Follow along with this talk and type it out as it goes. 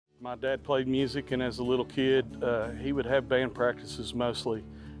My dad played music, and as a little kid, he would have band practices mostly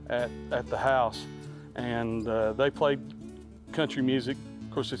at the house. And they played country music.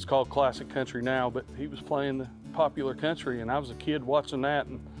 Of course, it's called classic country now, but he was playing the popular country, and I was a kid watching that,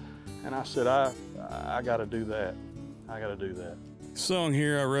 and I said, I got to do that. I got to do that. The song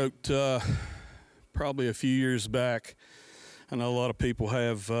here I wrote probably a few years back. I know a lot of people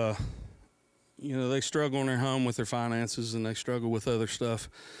have, you know, they struggle in their home with their finances, and they struggle with other stuff.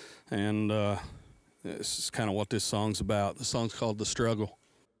 And this is kind of what this song's about. The song's called The Struggle.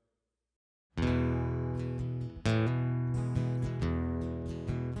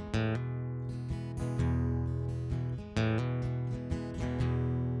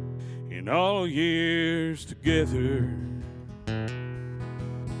 In all years together, I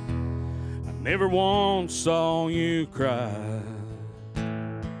never once saw you cry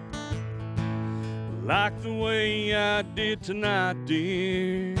like the way I did tonight,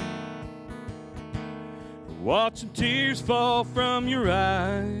 dear. Watching tears fall from your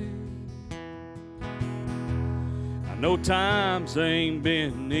eyes. I know times ain't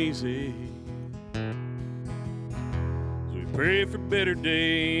been easy. Pray for better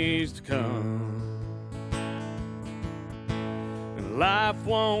days to come, and life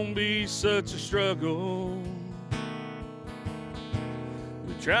won't be such a struggle.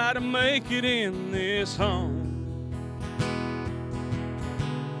 We try to make it in this home.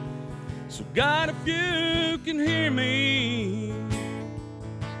 So God, if you can hear me,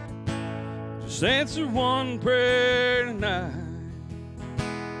 just answer one prayer tonight.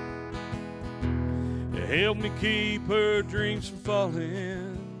 Help me keep her dreams from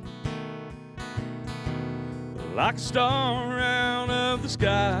falling like a star out of the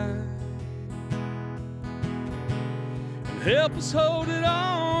sky, and help us hold it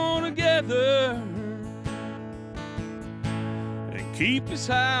all together and keep this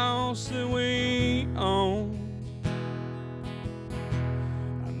house that we own.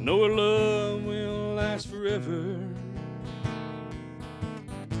 I know our love will last forever,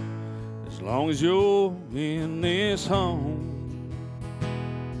 as long as you're in this home.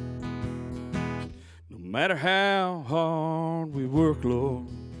 No matter how hard we work, Lord,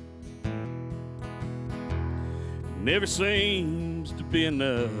 it never seems to be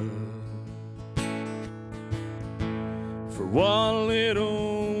enough for what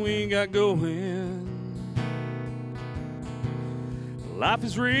little we got going. Life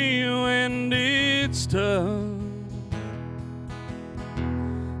is real and it's tough.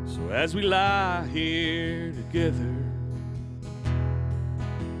 As we lie here together,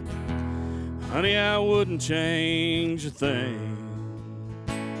 honey, I wouldn't change a thing.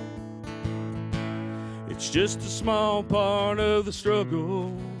 It's just a small part of the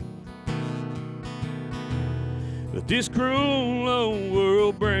struggle that this cruel old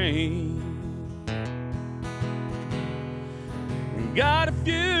world brings. And God, if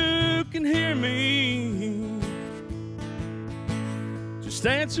you can hear me, just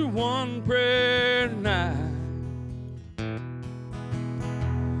answer one prayer tonight, and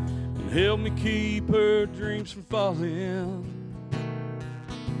help me keep her dreams from falling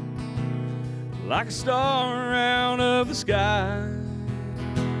like a star out of the sky,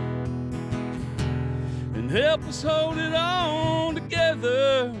 and help us hold it all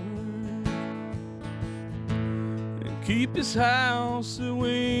together and keep this house that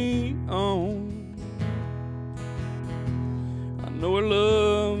we own. I know our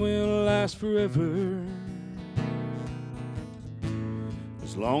love will last forever,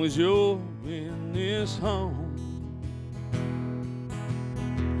 as long as you're in this home.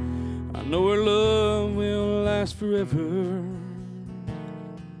 I know our love will last forever,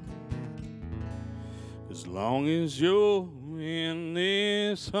 as long as you're in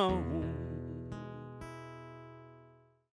this home.